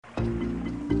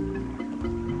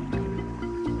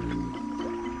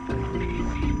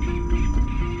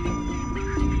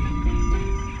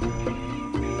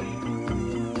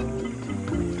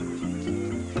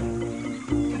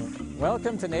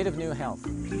Welcome to Native New Health.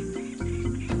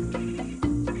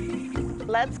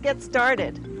 Let's get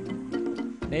started.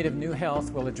 Native New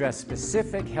Health will address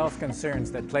specific health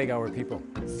concerns that plague our people.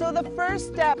 So the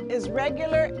first step is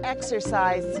regular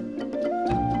exercise.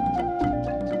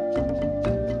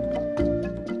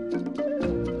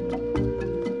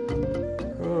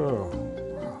 Oh,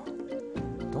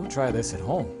 don't try this at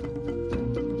home.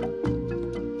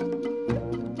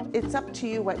 It's up to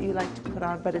you what you like to put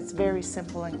on, but it's very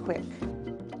simple and quick.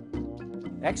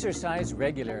 Exercise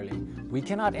regularly. We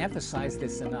cannot emphasize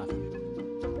this enough.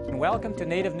 And welcome to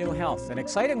Native New Health, an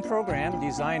exciting program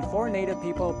designed for Native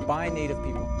people by Native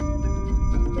people.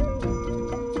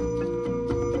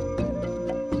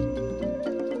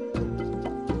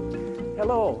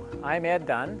 Hello, I'm Ed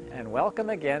Dunn, and welcome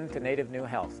again to Native New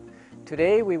Health.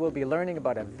 Today we will be learning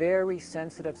about a very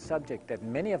sensitive subject that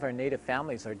many of our Native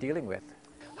families are dealing with.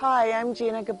 Hi, I'm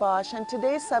Gina Gabosh, and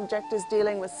today's subject is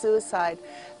dealing with suicide.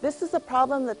 This is a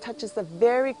problem that touches the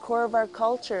very core of our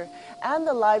culture and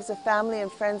the lives of family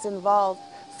and friends involved.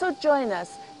 So join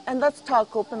us and let's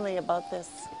talk openly about this.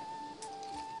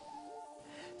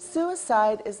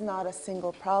 Suicide is not a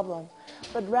single problem,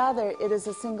 but rather it is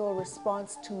a single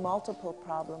response to multiple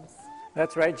problems.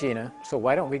 That's right, Gina. So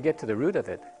why don't we get to the root of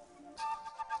it?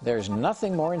 There's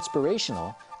nothing more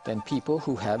inspirational than people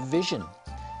who have vision.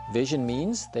 Vision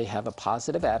means they have a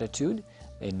positive attitude,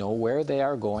 they know where they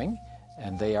are going,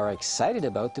 and they are excited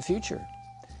about the future.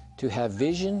 To have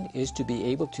vision is to be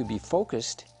able to be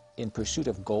focused in pursuit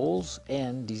of goals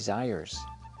and desires.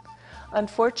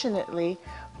 Unfortunately,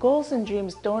 goals and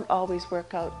dreams don't always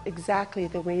work out exactly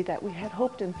the way that we had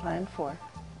hoped and planned for.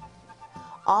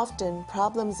 Often,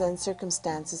 problems and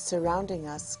circumstances surrounding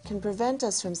us can prevent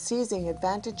us from seizing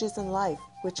advantages in life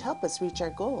which help us reach our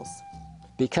goals.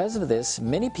 Because of this,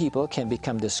 many people can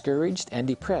become discouraged and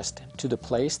depressed to the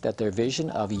place that their vision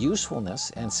of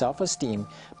usefulness and self-esteem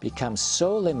becomes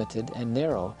so limited and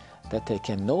narrow that they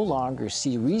can no longer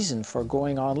see reason for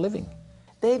going on living.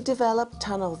 They develop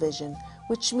tunnel vision,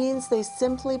 which means they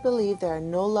simply believe there are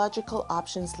no logical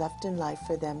options left in life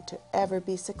for them to ever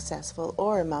be successful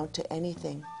or amount to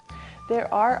anything.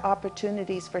 There are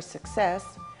opportunities for success,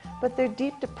 but their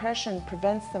deep depression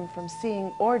prevents them from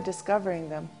seeing or discovering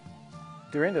them.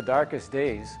 During the darkest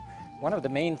days, one of the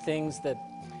main things that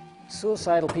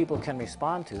suicidal people can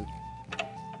respond to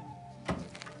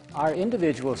are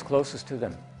individuals closest to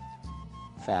them.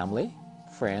 Family,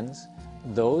 friends,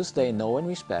 those they know and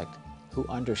respect who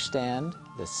understand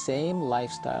the same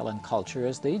lifestyle and culture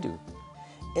as they do.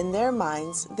 In their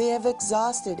minds, they have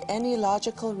exhausted any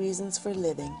logical reasons for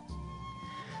living.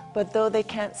 But though they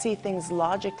can't see things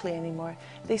logically anymore,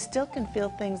 they still can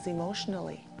feel things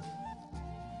emotionally.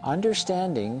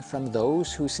 Understanding from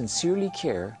those who sincerely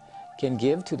care can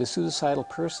give to the suicidal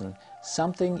person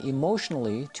something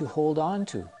emotionally to hold on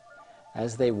to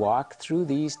as they walk through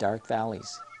these dark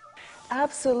valleys.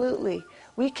 Absolutely.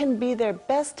 We can be their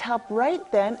best help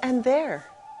right then and there.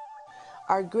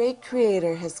 Our great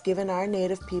Creator has given our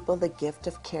Native people the gift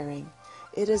of caring.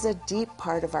 It is a deep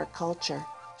part of our culture.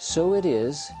 So it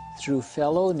is through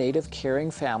fellow Native caring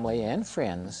family and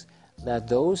friends that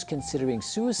those considering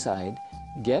suicide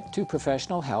get to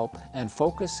professional help and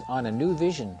focus on a new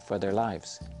vision for their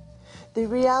lives. The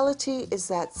reality is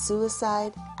that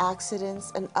suicide,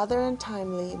 accidents, and other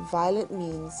untimely, violent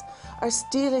means are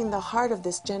stealing the heart of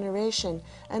this generation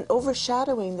and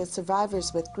overshadowing the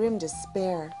survivors with grim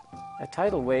despair. A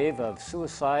tidal wave of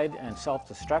suicide and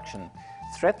self-destruction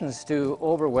threatens to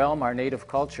overwhelm our Native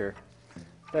culture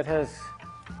that has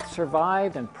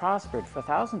survived and prospered for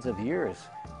thousands of years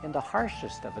in the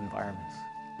harshest of environments.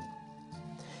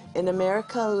 In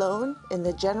America alone, in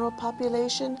the general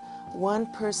population, one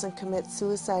person commits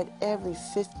suicide every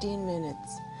 15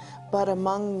 minutes. But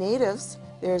among natives,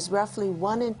 there is roughly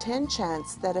 1 in 10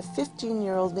 chance that a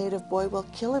 15-year-old native boy will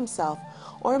kill himself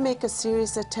or make a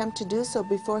serious attempt to do so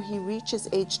before he reaches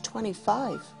age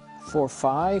 25. For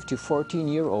 5 to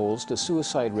 14-year-olds, the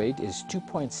suicide rate is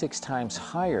 2.6 times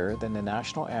higher than the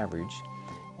national average,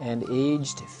 and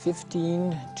aged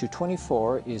 15 to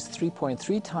 24 is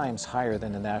 3.3 times higher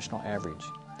than the national average.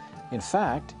 In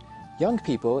fact, young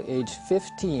people aged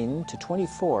 15 to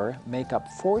 24 make up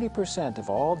 40% of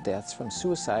all deaths from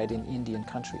suicide in Indian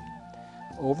country.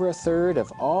 Over a third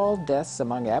of all deaths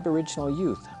among Aboriginal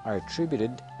youth are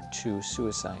attributed to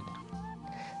suicide.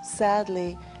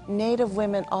 Sadly, Native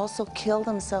women also kill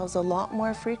themselves a lot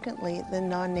more frequently than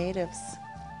non-natives.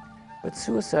 But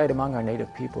suicide among our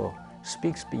Native people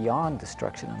speaks beyond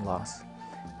destruction and loss.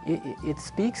 It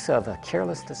speaks of a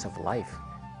carelessness of life,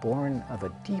 born of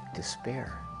a deep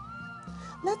despair.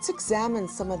 Let's examine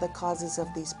some of the causes of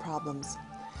these problems.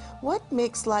 What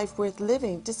makes life worth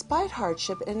living despite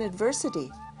hardship and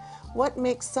adversity? What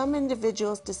makes some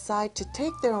individuals decide to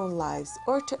take their own lives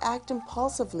or to act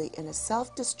impulsively in a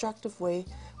self-destructive way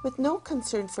with no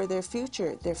concern for their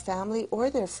future, their family,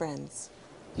 or their friends?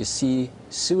 You see,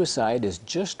 suicide is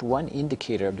just one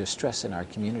indicator of distress in our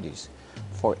communities.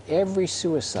 For every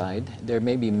suicide, there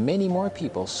may be many more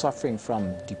people suffering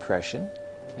from depression,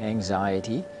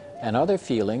 anxiety, and other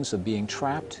feelings of being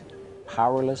trapped,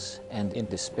 powerless, and in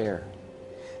despair.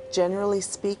 Generally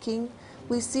speaking,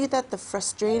 we see that the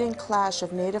frustrating clash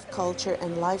of native culture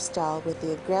and lifestyle with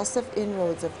the aggressive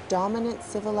inroads of dominant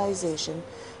civilization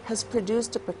has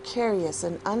produced a precarious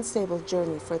and unstable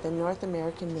journey for the North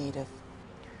American native.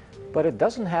 But it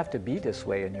doesn't have to be this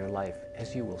way in your life,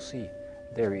 as you will see.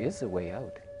 There is a way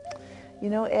out. You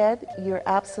know, Ed, you're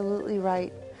absolutely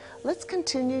right. Let's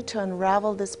continue to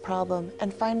unravel this problem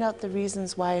and find out the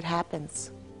reasons why it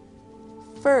happens.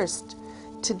 First,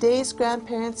 today's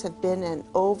grandparents have been an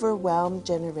overwhelmed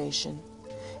generation.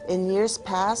 In years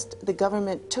past, the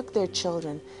government took their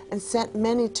children and sent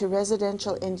many to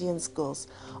residential Indian schools,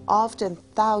 often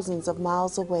thousands of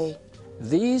miles away.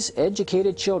 These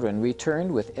educated children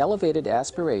returned with elevated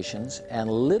aspirations and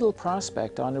little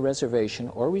prospect on the reservation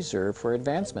or reserve for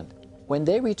advancement. When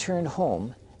they returned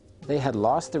home, they had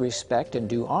lost the respect and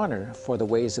due honor for the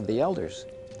ways of the elders.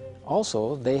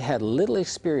 Also, they had little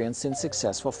experience in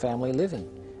successful family living.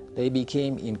 They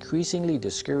became increasingly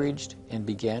discouraged and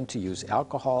began to use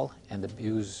alcohol and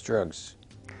abuse drugs.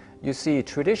 You see,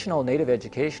 traditional Native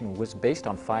education was based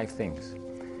on 5 things: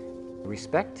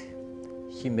 respect,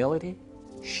 humility,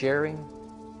 sharing,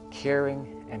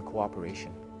 caring, and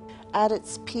cooperation. At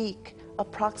its peak,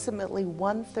 approximately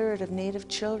 1/3 of Native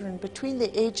children between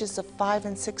the ages of 5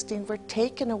 and 16 were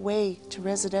taken away to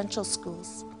residential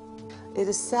schools. It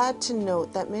is sad to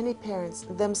note that many parents,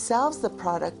 themselves the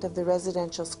product of the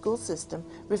residential school system,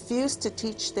 refuse to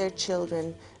teach their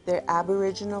children their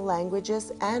Aboriginal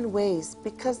languages and ways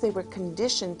because they were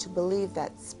conditioned to believe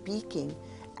that speaking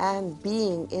and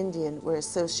being Indian were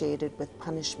associated with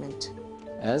punishment.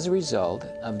 As a result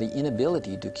of the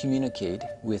inability to communicate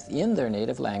within their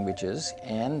native languages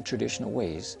and traditional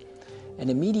ways, an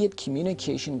immediate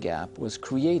communication gap was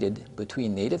created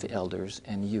between Native elders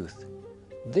and youth.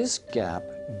 This gap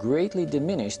greatly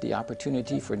diminished the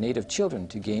opportunity for Native children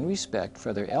to gain respect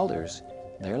for their elders,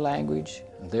 their language,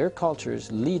 their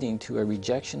cultures, leading to a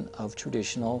rejection of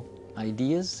traditional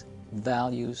ideas,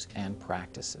 values, and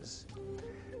practices.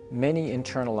 Many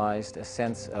internalized a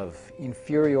sense of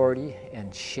inferiority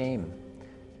and shame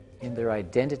in their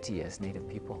identity as Native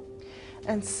people.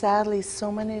 And sadly,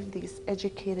 so many of these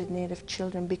educated Native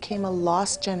children became a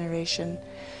lost generation,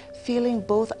 feeling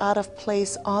both out of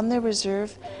place on their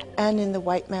reserve and in the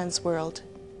white man's world.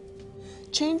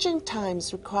 Changing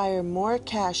times require more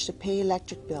cash to pay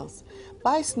electric bills,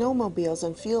 buy snowmobiles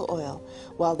and fuel oil,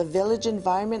 while the village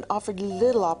environment offered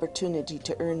little opportunity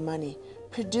to earn money,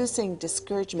 producing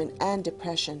discouragement and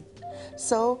depression.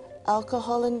 So,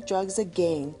 alcohol and drugs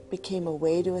again became a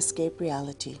way to escape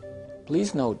reality.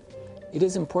 Please note, it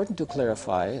is important to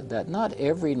clarify that not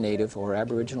every Native or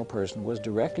Aboriginal person was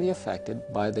directly affected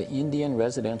by the Indian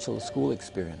residential school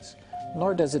experience,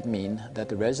 nor does it mean that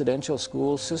the residential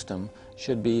school system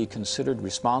should be considered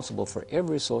responsible for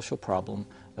every social problem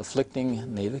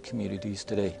afflicting Native communities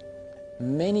today.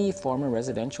 Many former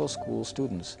residential school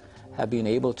students have been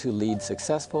able to lead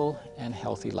successful and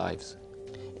healthy lives.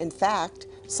 In fact,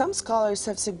 some scholars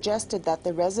have suggested that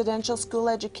the residential school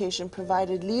education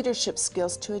provided leadership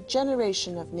skills to a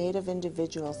generation of Native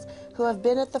individuals who have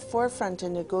been at the forefront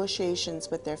in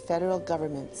negotiations with their federal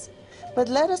governments. But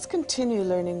let us continue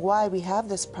learning why we have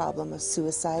this problem of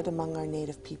suicide among our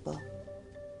Native people.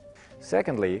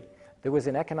 Secondly, there was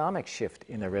an economic shift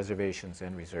in the reservations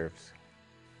and reserves.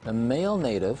 The male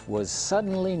Native was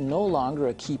suddenly no longer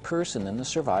a key person in the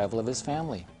survival of his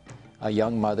family. A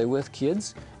young mother with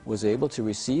kids was able to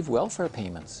receive welfare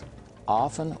payments.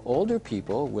 Often, older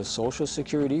people with Social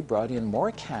Security brought in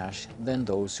more cash than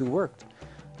those who worked.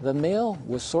 The male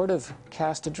was sort of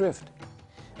cast adrift.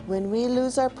 When we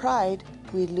lose our pride,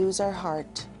 we lose our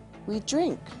heart. We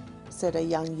drink, said a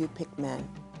young Yupik man.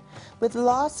 With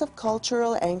loss of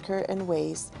cultural anchor and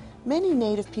ways, many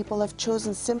Native people have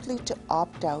chosen simply to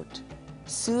opt out.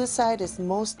 Suicide is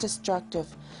most destructive,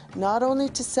 not only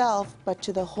to self, but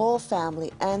to the whole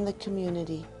family and the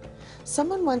community.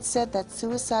 Someone once said that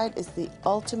suicide is the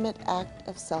ultimate act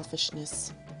of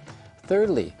selfishness.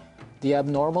 Thirdly, the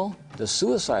abnormal, the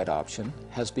suicide option,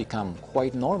 has become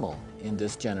quite normal in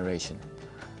this generation.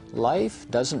 Life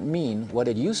doesn't mean what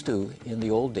it used to in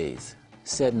the old days,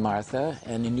 said Martha,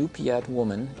 an Inupiat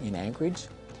woman in Anchorage.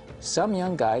 Some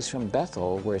young guys from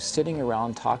Bethel were sitting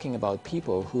around talking about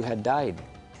people who had died.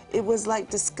 It was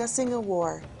like discussing a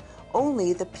war.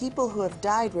 Only the people who have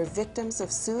died were victims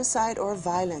of suicide or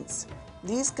violence.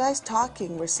 These guys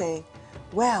talking were saying,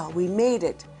 "Well, we made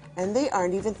it," and they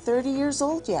aren't even 30 years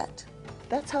old yet.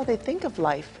 That's how they think of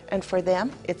life, and for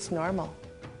them, it's normal.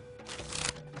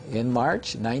 In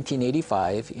March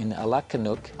 1985, in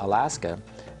Alakanook, Alaska,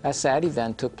 a sad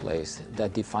event took place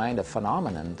that defined a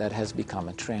phenomenon that has become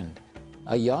a trend.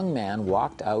 A young man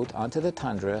walked out onto the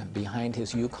tundra behind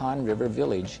his Yukon River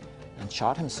village and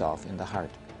shot himself in the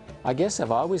heart. "I guess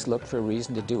I've always looked for a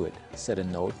reason to do it," said a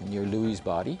note near Louis's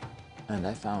body, and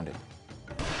I found it.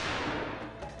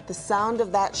 The sound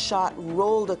of that shot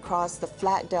rolled across the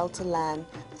flat delta land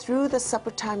through the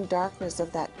suppertime darkness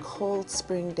of that cold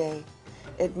spring day.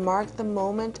 It marked the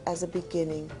moment as a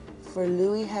beginning, for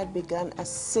Louis had begun a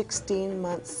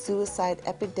 16-month suicide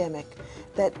epidemic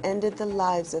that ended the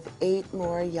lives of 8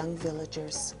 more young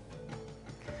villagers.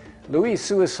 Louis'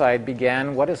 suicide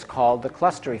began what is called the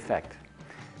cluster effect,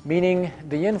 meaning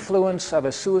the influence of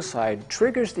a suicide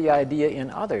triggers the idea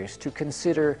in others to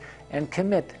consider and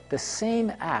commit the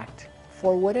same act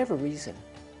for whatever reason.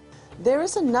 There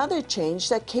is another change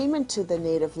that came into the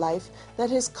Native life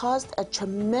that has caused a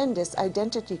tremendous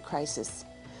identity crisis.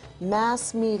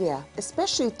 Mass media,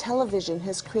 especially television,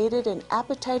 has created an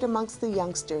appetite amongst the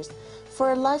youngsters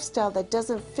for a lifestyle that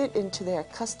doesn't fit into their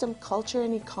accustomed culture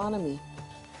and economy.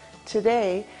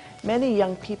 Today, many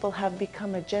young people have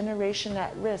become a generation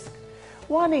at risk,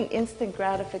 wanting instant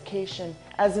gratification,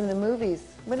 as in the movies,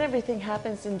 when everything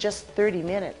happens in just 30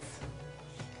 minutes.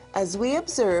 As we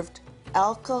observed,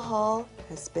 alcohol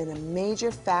has been a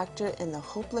major factor in the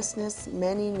hopelessness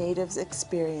many Natives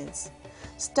experience.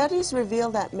 Studies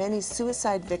reveal that many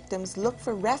suicide victims look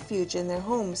for refuge in their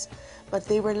homes, but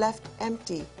they were left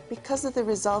empty because of the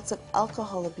results of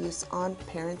alcohol abuse on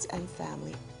parents and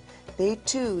family. They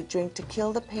too drink to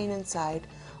kill the pain inside,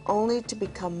 only to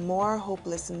become more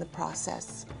hopeless in the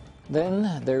process.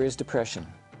 Then there is depression,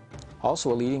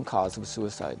 also a leading cause of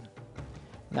suicide.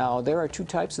 Now, there are 2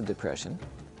 types of depression.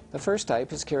 The first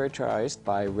type is characterized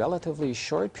by relatively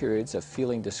short periods of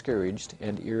feeling discouraged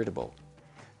and irritable.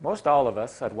 Most all of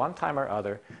us, at one time or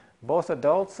other, both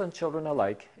adults and children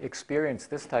alike, experience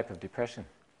this type of depression.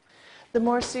 The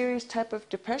more serious type of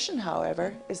depression,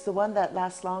 however, is the one that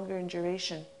lasts longer in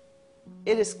duration.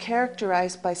 It is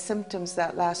characterized by symptoms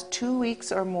that last 2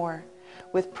 weeks or more.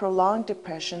 With prolonged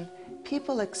depression,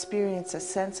 people experience a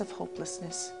sense of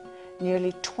hopelessness.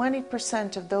 Nearly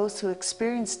 20% of those who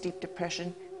experience deep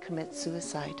depression commit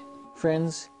suicide.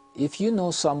 Friends, if you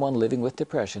know someone living with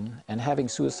depression and having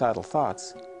suicidal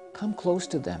thoughts, come close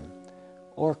to them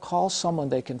or call someone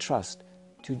they can trust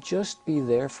to just be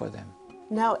there for them.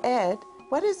 Now, Ed,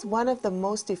 what is one of the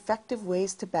most effective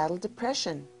ways to battle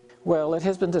depression? Well, it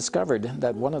has been discovered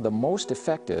that one of the most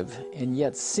effective and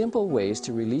yet simple ways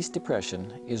to release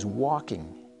depression is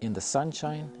walking in the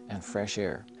sunshine and fresh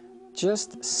air.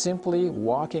 Just simply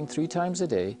walking 3 times a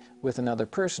day with another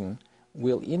person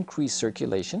will increase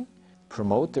circulation,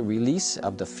 promote the release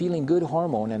of the feeling good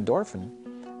hormone endorphin,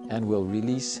 and will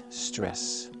release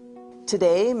stress.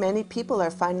 Today, many people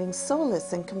are finding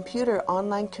solace in computer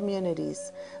online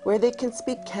communities where they can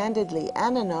speak candidly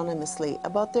and anonymously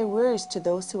about their worries to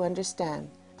those who understand.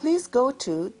 Please go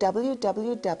to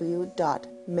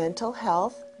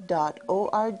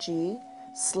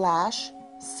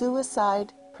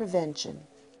www.mentalhealth.org/suicide prevention.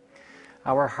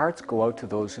 Our hearts go out to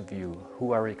those of you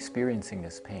who are experiencing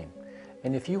this pain.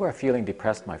 And if you are feeling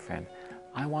depressed, my friend,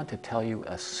 I want to tell you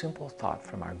a simple thought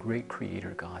from our great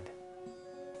Creator God.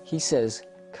 He says,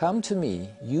 "Come to me,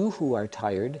 you who are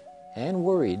tired and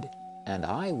worried, and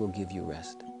I will give you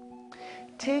rest."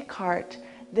 Take heart.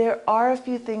 There are a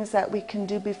few things that we can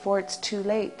do before it's too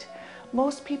late.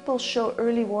 Most people show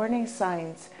early warning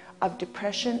signs of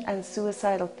depression and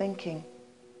suicidal thinking.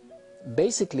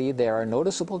 Basically, there are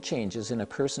noticeable changes in a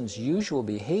person's usual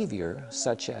behavior,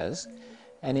 such as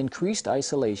an increased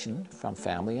isolation from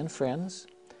family and friends,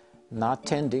 not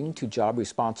tending to job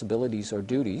responsibilities or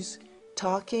duties,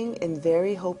 Talking in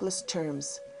very hopeless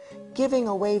terms, giving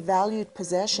away valued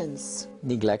possessions,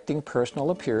 neglecting personal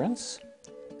appearance,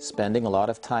 spending a lot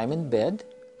of time in bed,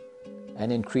 an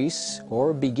increase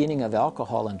or beginning of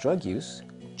alcohol and drug use,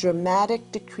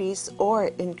 dramatic decrease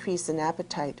or increase in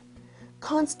appetite,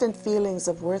 constant feelings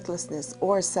of worthlessness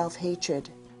or self-hatred,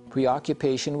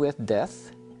 preoccupation with death,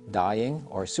 dying,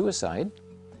 or suicide,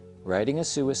 writing a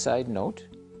suicide note,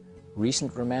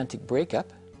 recent romantic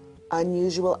breakup,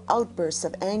 unusual outbursts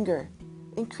of anger,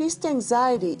 increased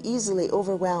anxiety, easily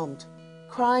overwhelmed,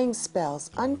 crying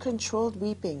spells, uncontrolled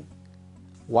weeping.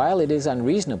 While it is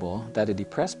unreasonable that a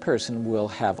depressed person will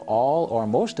have all or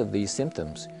most of these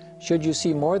symptoms, should you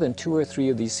see more than 2 or 3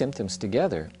 of these symptoms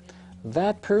together,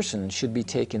 that person should be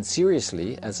taken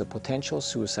seriously as a potential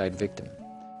suicide victim.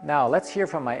 Now let's hear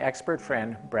from my expert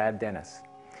friend, Brad Dennis.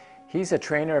 He's a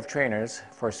trainer of trainers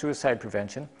for suicide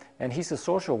prevention, and he's a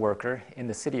social worker in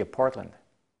the city of Portland.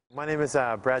 My name is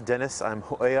Brad Dennis. I'm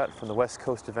Ho'ayat from the west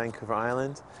coast of Vancouver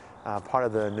Island, part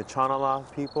of the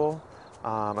Nuu-chah-nulth people.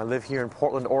 I live here in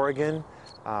Portland, Oregon.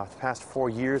 For the past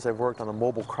 4 years, I've worked on a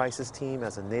mobile crisis team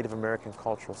as a Native American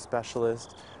cultural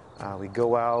specialist. We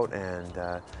go out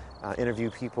and interview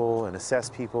people and assess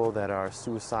people that are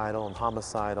suicidal and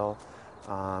homicidal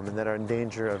and that are in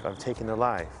danger of taking their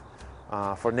life.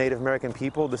 For Native American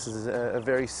people, this is a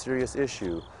very serious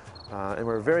issue, and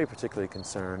we're very particularly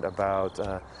concerned about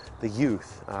the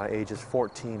youth, ages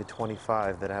 14 to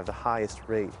 25, that have the highest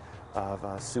rate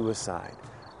of suicide.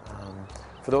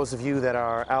 For those of you that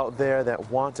are out there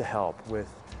that want to help with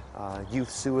youth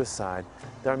suicide,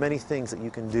 there are many things that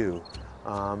you can do.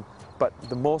 But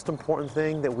the most important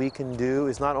thing that we can do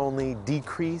is not only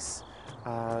decrease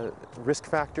risk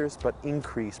factors, but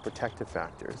increase protective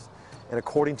factors. And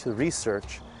according to the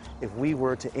research, if we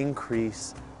were to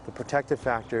increase the protective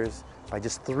factors by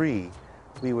just 3,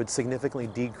 we would significantly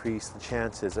decrease the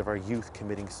chances of our youth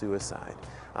committing suicide.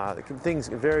 Things,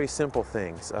 very simple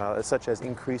things, such as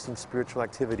increasing spiritual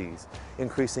activities,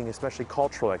 increasing especially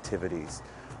cultural activities,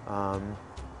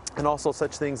 and also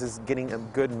such things as getting a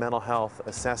good mental health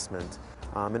assessment.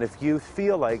 And if you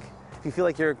feel like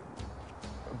you're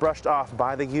brushed off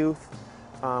by the youth,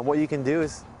 what you can do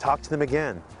is talk to them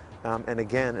again, and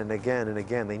again and again and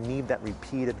again. They need that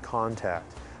repeated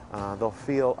contact. They'll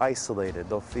feel isolated.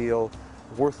 They'll feel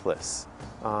worthless.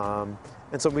 And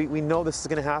so we know this is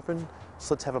going to happen,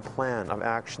 so let's have a plan of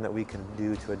action that we can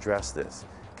do to address this.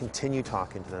 Continue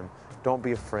talking to them. Don't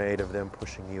be afraid of them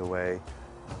pushing you away.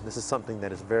 This is something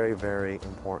that is very, very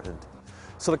important.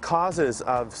 So the causes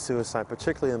of suicide,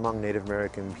 particularly among Native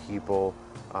American people,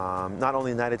 not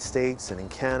only in the United States and in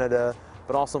Canada,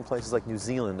 but also in places like New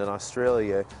Zealand and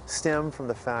Australia, stem from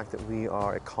the fact that we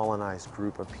are a colonized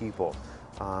group of people.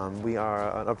 We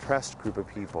are an oppressed group of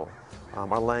people.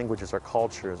 Our languages, our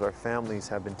cultures, our families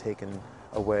have been taken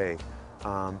away.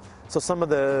 So some of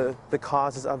the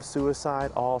causes of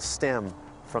suicide all stem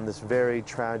from this very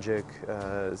tragic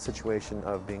situation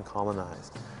of being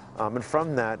colonized. And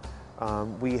from that,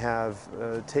 we have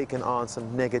taken on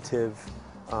some negative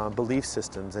belief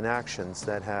systems and actions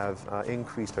that have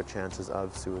increased our chances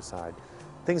of suicide.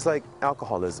 Things like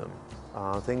alcoholism,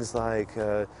 things like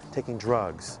taking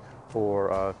drugs,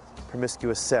 or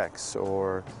promiscuous sex,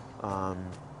 or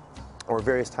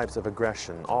various types of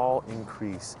aggression, all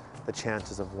increase the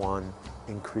chances of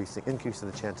increasing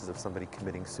the chances of somebody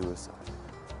committing suicide.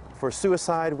 For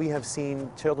suicide, we have seen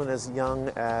children as young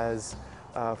as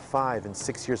 5 and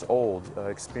 6 years old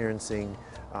experiencing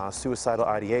suicidal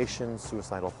ideation,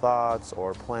 suicidal thoughts,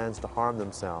 or plans to harm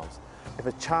themselves. If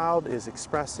a child is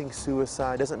expressing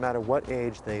suicide, doesn't matter what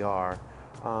age they are,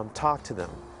 talk to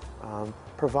them.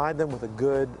 Provide them with a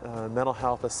good mental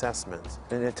health assessment.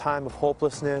 In a time of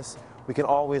hopelessness, we can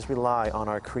always rely on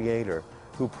our Creator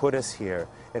who put us here.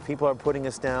 If people are putting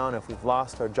us down, if we've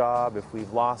lost our job, if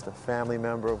we've lost a family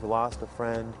member, if we've lost a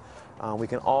friend, we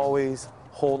can always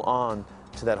hold on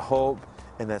to that hope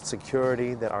and that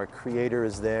security that our Creator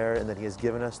is there and that He has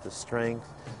given us the strength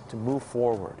to move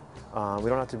forward. We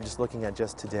don't have to be just looking at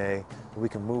just today, but we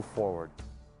can move forward.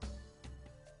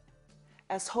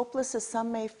 As hopeless as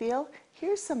some may feel,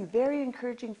 here's some very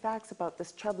encouraging facts about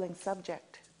this troubling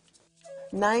subject.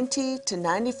 90 to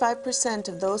 95%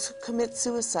 of those who commit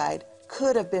suicide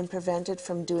could have been prevented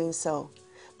from doing so.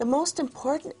 The most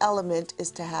important element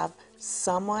is to have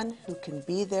someone who can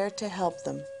be there to help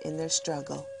them in their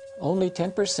struggle. Only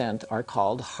 10% are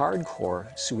called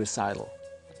hardcore suicidal,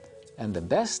 and the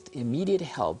best immediate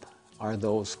help are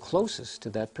those closest to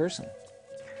that person.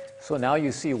 So now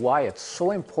you see why it's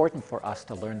so important for us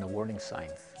to learn the warning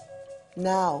signs.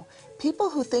 Now, people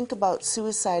who think about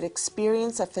suicide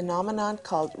experience a phenomenon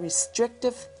called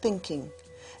restrictive thinking.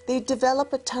 They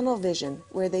develop a tunnel vision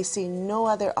where they see no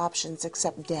other options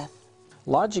except death.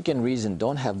 Logic and reason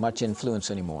don't have much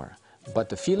influence anymore, but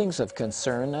the feelings of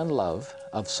concern and love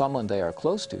of someone they are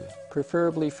close to,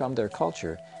 preferably from their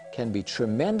culture, can be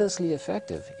tremendously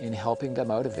effective in helping them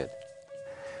out of it.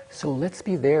 So let's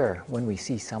be there when we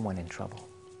see someone in trouble.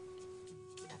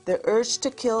 The urge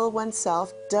to kill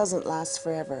oneself doesn't last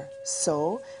forever,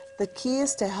 so the key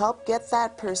is to help get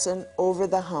that person over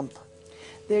the hump.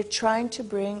 They're trying to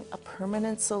bring a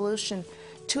permanent solution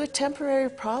to a temporary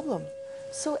problem.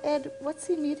 So Ed, what's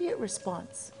the immediate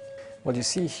response? Well, you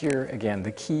see here again,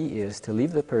 the key is to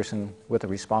leave the person with a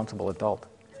responsible adult.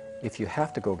 If you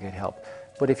have to go get help,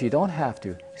 but if you don't have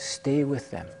to, stay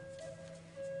with them.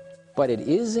 But it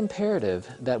is imperative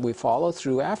that we follow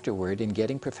through afterward in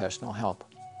getting professional help.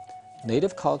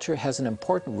 Native culture has an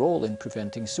important role in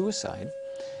preventing suicide.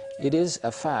 It is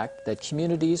a fact that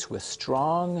communities with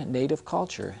strong Native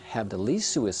culture have the least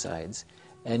suicides,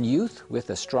 and youth with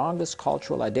the strongest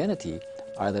cultural identity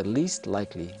are the least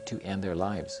likely to end their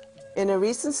lives. In a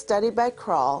recent study by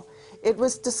Kroll, it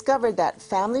was discovered that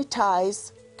family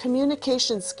ties,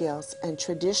 communication skills, and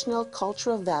traditional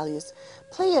cultural values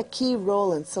play a key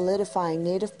role in solidifying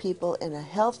Native people in a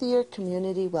healthier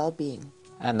community well-being.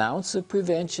 An ounce of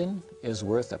prevention is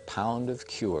worth a pound of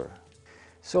cure.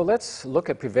 So let's look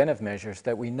at preventive measures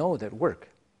that we know that work.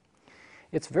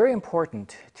 It's very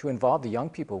important to involve the young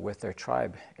people with their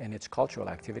tribe and its cultural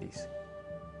activities.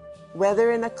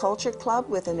 Whether in a culture club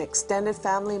with an extended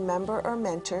family member or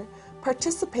mentor,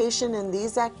 participation in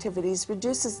these activities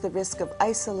reduces the risk of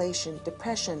isolation,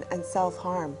 depression, and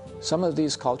self-harm. Some of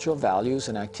these cultural values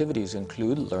and activities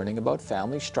include learning about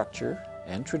family structure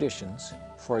and traditions.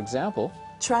 For example,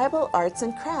 tribal arts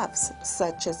and crafts,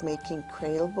 such as making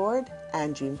cradle board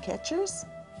and dream catchers,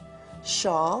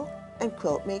 shawl and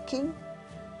quilt making,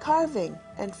 carving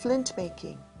and flint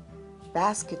making,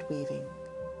 basket weaving,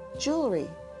 jewelry,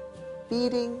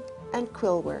 beading, and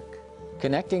quill work.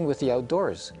 Connecting with the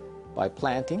outdoors by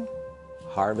planting,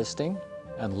 harvesting,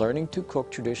 and learning to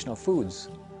cook traditional foods,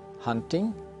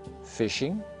 hunting,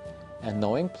 fishing, and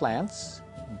knowing plants,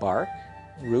 bark,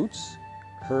 roots,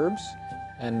 herbs,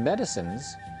 and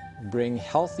medicines bring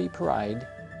healthy pride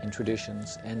in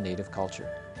traditions and Native culture.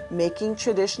 Making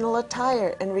traditional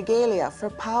attire and regalia for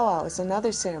powwows and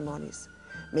other ceremonies,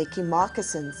 making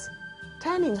moccasins,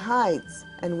 tanning hides,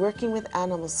 and working with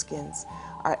animal skins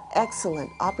are excellent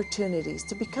opportunities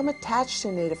to become attached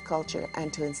to Native culture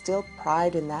and to instill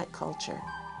pride in that culture.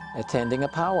 Attending a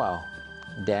powwow,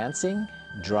 dancing,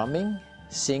 drumming,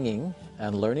 singing,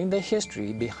 and learning the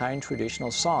history behind traditional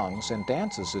songs and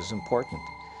dances is important,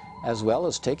 as well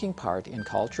as taking part in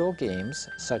cultural games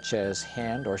such as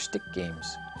hand or stick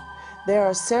games. There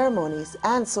are ceremonies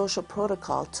and social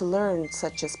protocol to learn,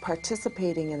 such as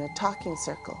participating in a talking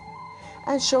circle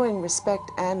and showing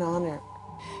respect and honor.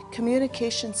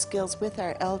 Communication skills with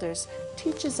our elders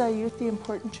teaches our youth the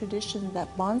important tradition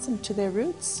that bonds them to their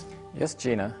roots. Yes,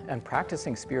 Gina, and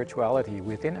practicing spirituality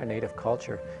within our Native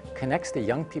culture connects the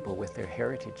young people with their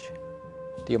heritage.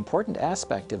 The important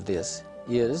aspect of this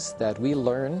is that we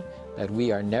learn that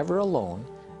we are never alone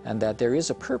and that there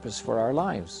is a purpose for our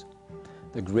lives.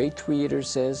 The great Creator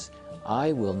says,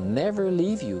 "I will never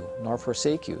leave you nor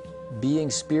forsake you." Being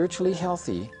spiritually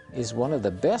healthy is one of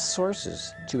the best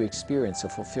sources to experience a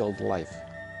fulfilled life.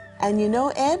 And you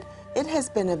know, Ed, it has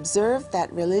been observed that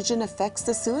religion affects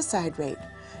the suicide rate.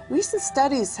 Recent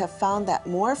studies have found that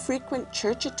more frequent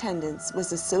church attendance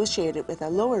was associated with a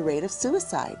lower rate of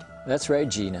suicide. That's right,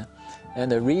 Gina. And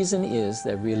the reason is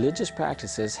that religious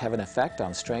practices have an effect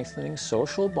on strengthening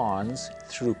social bonds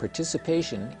through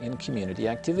participation in community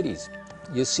activities.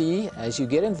 You see, as you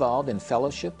get involved in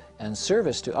fellowship and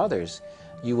service to others,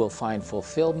 you will find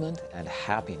fulfillment and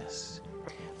happiness.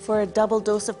 For a double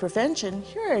dose of prevention,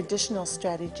 here are additional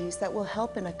strategies that will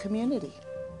help in a community.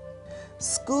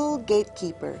 School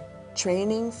gatekeeper,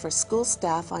 training for school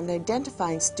staff on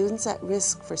identifying students at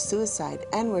risk for suicide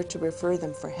and where to refer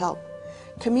them for help.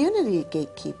 Community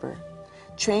gatekeeper,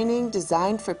 training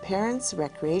designed for parents,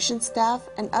 recreation staff,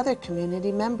 and other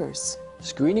community members.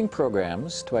 Screening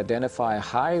programs to identify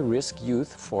high-risk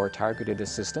youth for targeted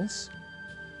assistance.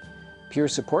 Peer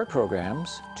support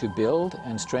programs to build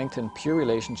and strengthen peer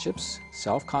relationships,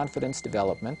 self-confidence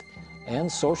development, and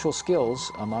social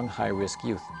skills among high-risk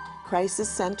youth. Crisis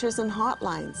centers and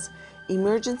hotlines,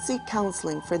 emergency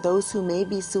counseling for those who may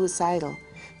be suicidal.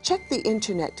 Check the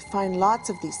internet to find lots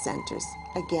of these centers.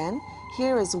 Again,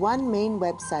 here is one main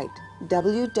website,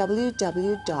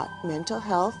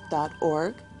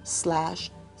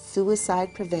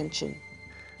 www.mentalhealth.org/suicide prevention.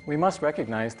 We must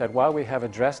recognize that while we have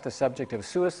addressed the subject of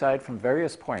suicide from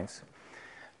various points,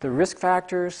 the risk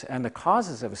factors and the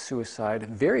causes of suicide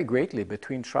vary greatly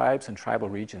between tribes and tribal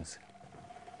regions.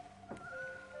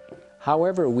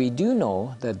 However, we do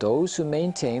know that those who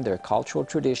maintain their cultural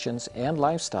traditions and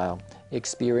lifestyle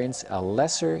experience a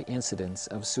lesser incidence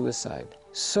of suicide.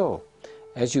 So,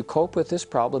 as you cope with this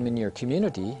problem in your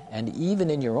community and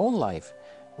even in your own life,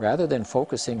 rather than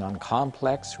focusing on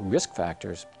complex risk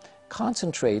factors,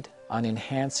 concentrate on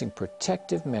enhancing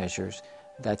protective measures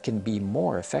that can be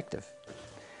more effective.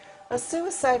 A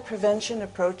suicide prevention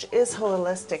approach is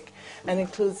holistic and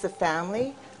includes the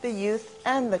family, the youth,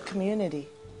 and the community.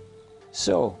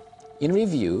 So, in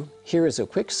review, here is a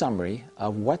quick summary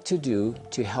of what to do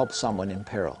to help someone in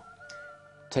peril.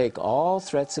 Take all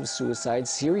threats of suicide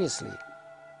seriously.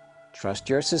 Trust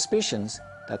your suspicions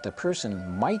that the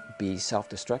person might be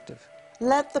self-destructive.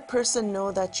 Let the person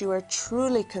know that you are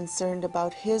truly concerned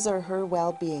about his or her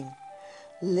well-being.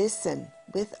 Listen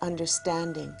with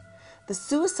understanding. The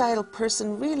suicidal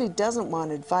person really doesn't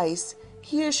want advice.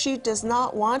 He or she does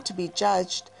not want to be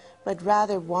judged, but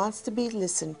rather wants to be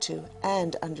listened to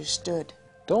and understood.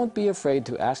 Don't be afraid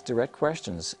to ask direct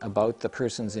questions about the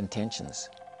person's intentions.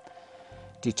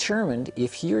 Determine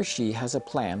if he or she has a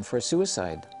plan for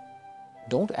suicide.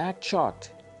 Don't act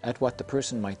shocked at what the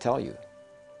person might tell you.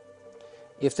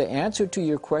 If the answer to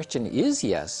your question is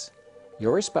yes,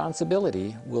 your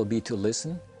responsibility will be to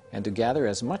listen and to gather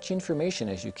as much information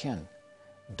as you can.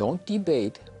 Don't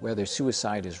debate whether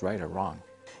suicide is right or wrong.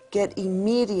 Get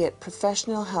immediate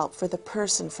professional help for the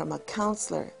person from a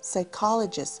counselor,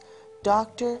 psychologist,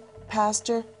 doctor,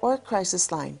 pastor, or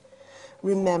crisis line.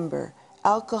 Remember,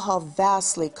 alcohol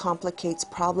vastly complicates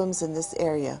problems in this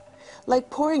area. Like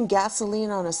pouring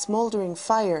gasoline on a smoldering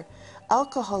fire,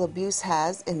 alcohol abuse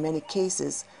has, in many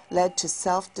cases, led to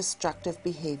self-destructive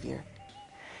behavior.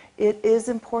 It is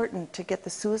important to get the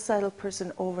suicidal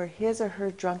person over his or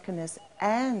her drunkenness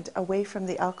and away from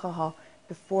the alcohol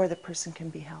before the person can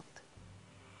be helped.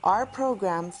 Our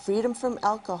program, Freedom from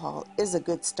Alcohol, is a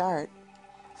good start.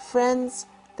 Friends,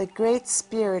 the Great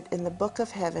Spirit in the Book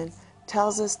of Heaven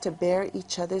tells us to bear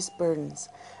each other's burdens,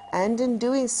 and in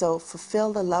doing so,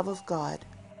 fulfill the love of God.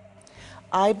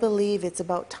 I believe it's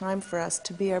about time for us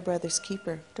to be our brother's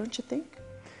keeper, don't you think?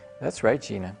 That's right,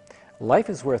 Gina.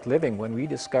 Life is worth living when we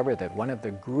discover that one of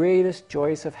the greatest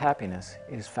joys of happiness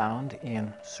is found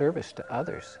in service to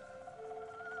others.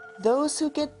 Those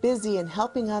who get busy in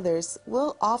helping others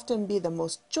will often be the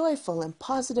most joyful and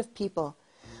positive people.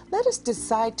 Let us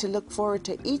decide to look forward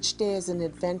to each day as an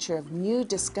adventure of new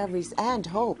discoveries and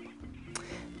hope.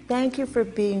 Thank you for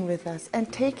being with us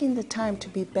and taking the time to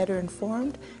be better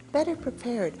informed, better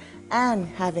prepared, and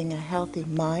having a healthy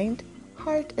mind,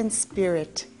 heart, and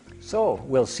spirit. So,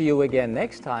 we'll see you again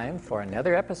next time for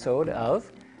another episode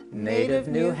of Native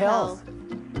New Health.